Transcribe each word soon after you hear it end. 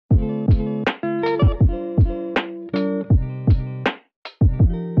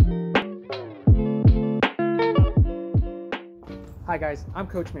guys, I'm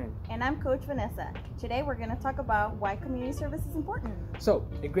Coach Manny. And I'm Coach Vanessa. Today we're going to talk about why community service is important. So,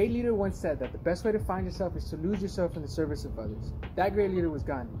 a great leader once said that the best way to find yourself is to lose yourself in the service of others. That great leader was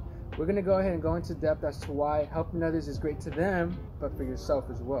Gandhi. We're going to go ahead and go into depth as to why helping others is great to them, but for yourself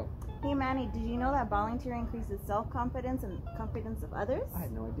as well. Hey Manny, did you know that volunteering increases self-confidence and confidence of others? I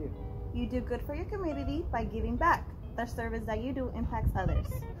had no idea. You do good for your community by giving back. The service that you do impacts others.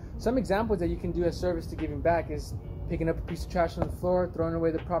 Some examples that you can do as service to giving back is picking up a piece of trash on the floor, throwing away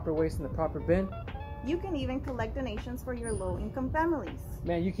the proper waste in the proper bin. You can even collect donations for your low-income families.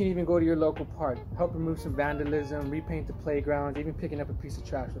 Man, you can even go to your local park, help remove some vandalism, repaint the playgrounds, even picking up a piece of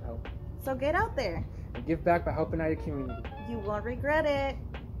trash would help. So get out there. And give back by helping out your community. You won't regret it.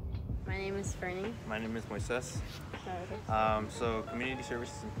 My name is Fernie. My name is Moises. So community service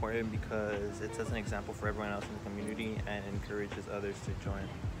is important because it sets an example for everyone else in the community and encourages others to join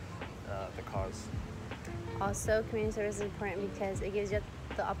the cause. Also, community service is important because it gives you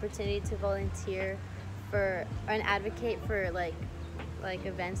the opportunity to volunteer for and advocate for like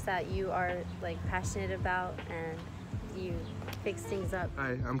events that you are passionate about, and you fix things up.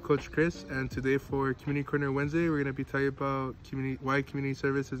 Hi, I'm Coach Chris, and today for Community Corner Wednesday, we're going to be talking about why community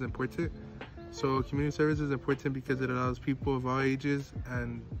service is important. So community service is important because it allows people of all ages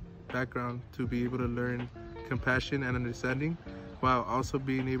and background to be able to learn compassion and understanding, while also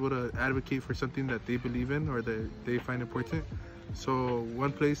being able to advocate for something that they believe in or that they find important. So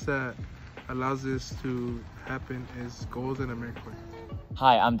one place that allows this to happen is Goals and AmeriCorps.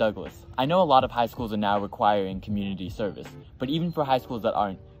 Hi, I'm Douglas. I know a lot of high schools are now requiring community service, but even for high schools that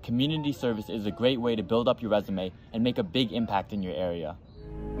aren't, community service is a great way to build up your resume and make a big impact in your area.